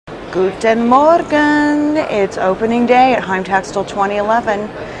Guten Morgen! It's opening day at Heimtextil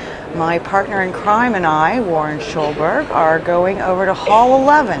 2011. My partner in crime and I, Warren Schulberg, are going over to Hall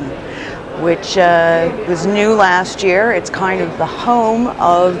 11, which was new last year. It's kind of the home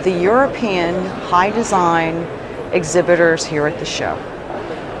of the European high design exhibitors here at the show.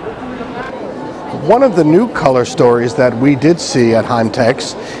 One of the new color stories that we did see at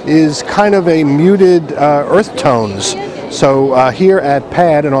Heimtex is kind of a muted earth tones. So here at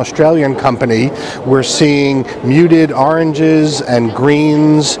PAD, an Australian company, we're seeing muted oranges and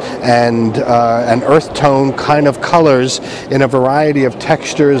greens and an earth tone kind of colors in a variety of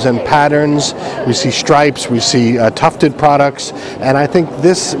textures and patterns. We see stripes, we see tufted products, and I think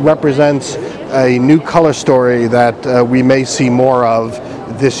this represents a new color story that we may see more of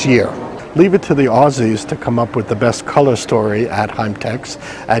this year. Leave it to the Aussies to come up with the best color story at Heimtex.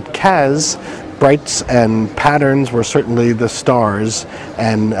 At CAS, brights and patterns were certainly the stars,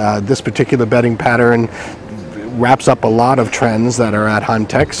 and this particular bedding pattern wraps up a lot of trends that are at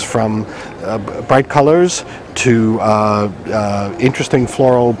Heimtex, from bright colors to interesting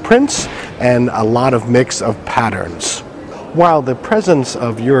floral prints and a lot of mix of patterns. While the presence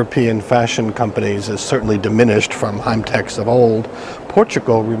of European fashion companies is certainly diminished from Heimtex of old,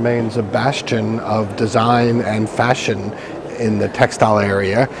 Portugal remains a bastion of design and fashion in the textile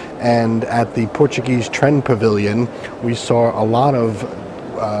area, and at the Portuguese Trend Pavilion we saw a lot of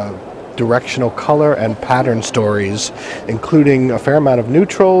directional color and pattern stories, including a fair amount of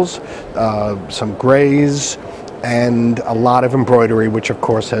neutrals, some grays, and a lot of embroidery, which of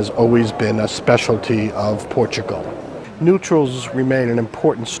course has always been a specialty of Portugal. Neutrals remain an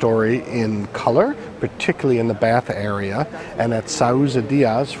important story in color, particularly in the Bath area, and at Sousa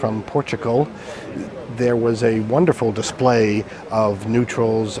Dias from Portugal there was a wonderful display of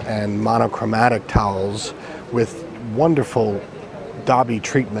neutrals and monochromatic towels with wonderful dobby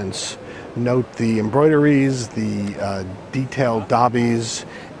treatments. Note the embroideries, the detailed dobbies,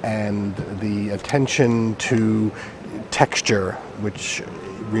 and the attention to texture, which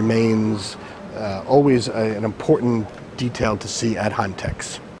remains always an important detail to see at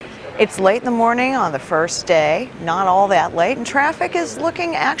Heimtex. It's late in the morning on the first day, not all that late, and traffic is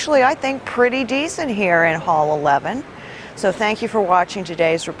looking actually, I think, pretty decent here in Hall 11. So thank you for watching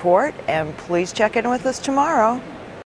today's report, and please check in with us tomorrow.